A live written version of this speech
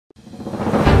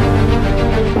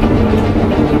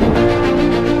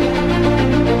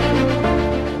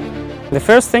The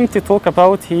first thing to talk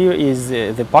about here is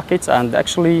the buckets, and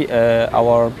actually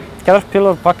our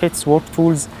Caterpillar buckets work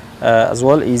tools as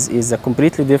well is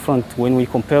completely different when we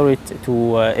compare it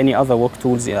to any other work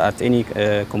tools at any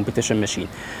competition machine.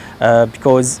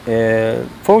 Because,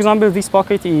 for example, this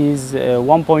bucket is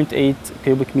 1.8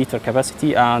 cubic meter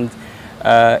capacity, and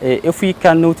if we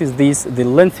can notice this, the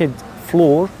lengthened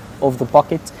floor of the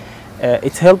bucket,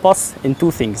 it helps us in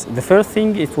two things. The first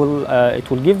thing, it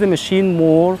will give the machine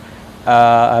more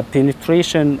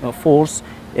penetration force,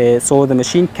 so the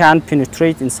machine can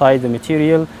penetrate inside the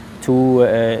material to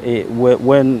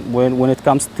when it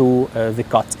comes to the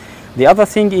cut. The other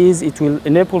thing is it will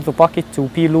enable the bucket to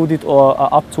be loaded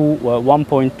up to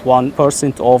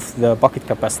 1.1% of the bucket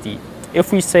capacity.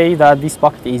 If we say that this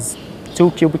bucket is 2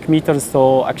 cubic meters,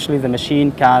 so actually the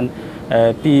machine can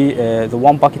the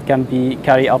one bucket can be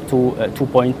carry up to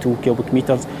 2.2 cubic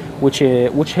meters,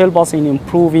 which help us in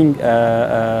improving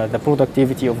the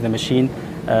productivity of the machine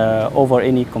over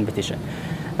any competition.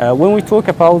 When we talk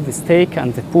about the stake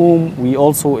and the boom, we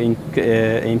also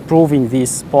improving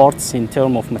these parts in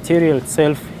terms of material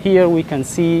itself. Here we can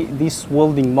see these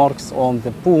welding marks on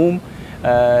the boom.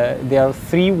 There are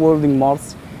 3 welding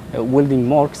marks,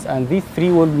 and these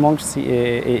 3 welding marks,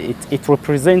 it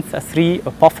represents 3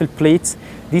 buffle plates.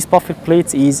 These buffle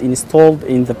plates is installed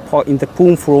in the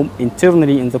boom from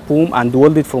internally in the boom and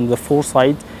welded from the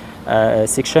foreside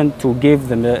section to give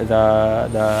the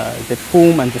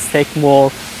boom and the stake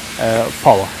more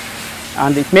power,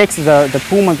 and it makes the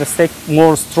boom and the stake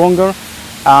more stronger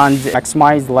and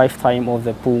maximize the lifetime of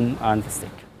the boom and the stake.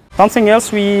 Something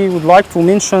else we would like to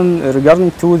mention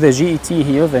regarding to the GET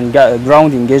here, the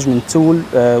ground engagement tool,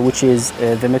 which is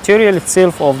the material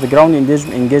itself of the ground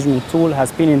engagement tool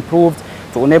has been improved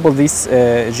to enable this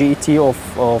GET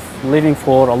of living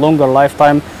for a longer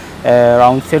lifetime,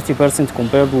 around 30%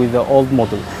 compared with the old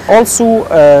model. Also,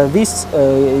 this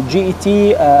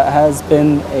GET has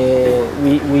been,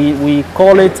 we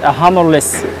call it a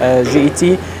hammerless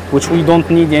GET, which we don't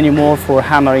need anymore for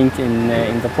hammering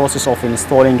in the process of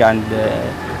installing and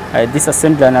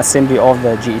disassembly and assembly of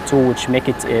the GE2, which make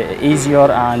it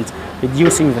easier and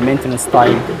reducing the maintenance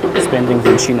time spending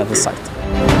the machine at the site.